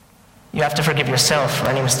You have to forgive yourself for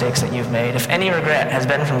any mistakes that you've made. If any regret has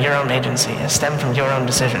been from your own agency, has stemmed from your own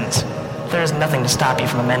decisions, there is nothing to stop you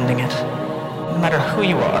from amending it. No matter who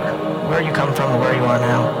you are, where you come from, or where you are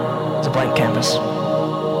now, it's a blank canvas.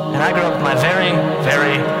 And I grew up with my very,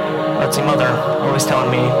 very artsy mother always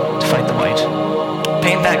telling me to fight the white.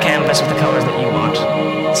 Paint that canvas with the colors that you want.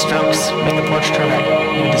 Strokes make the portraiture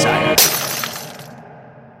that you desire.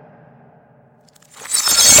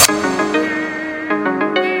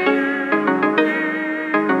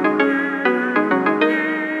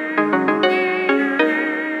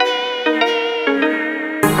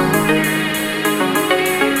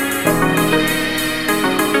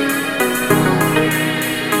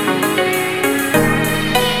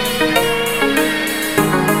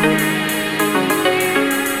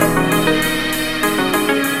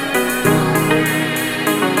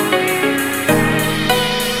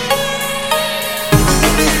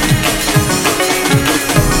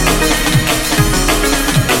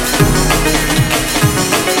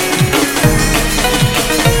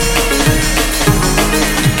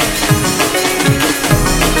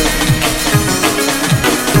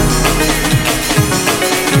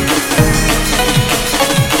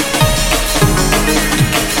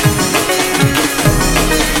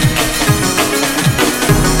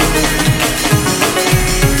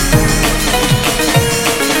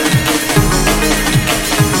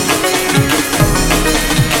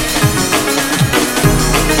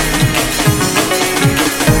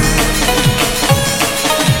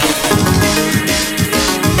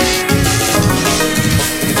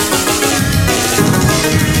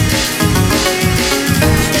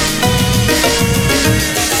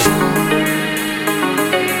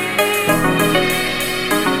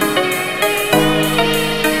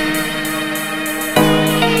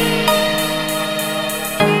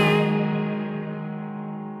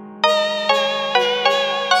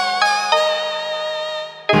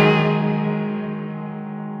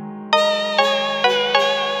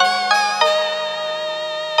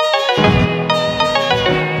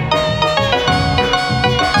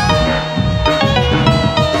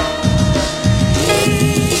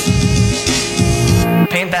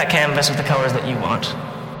 Paint that canvas with the colors that you want.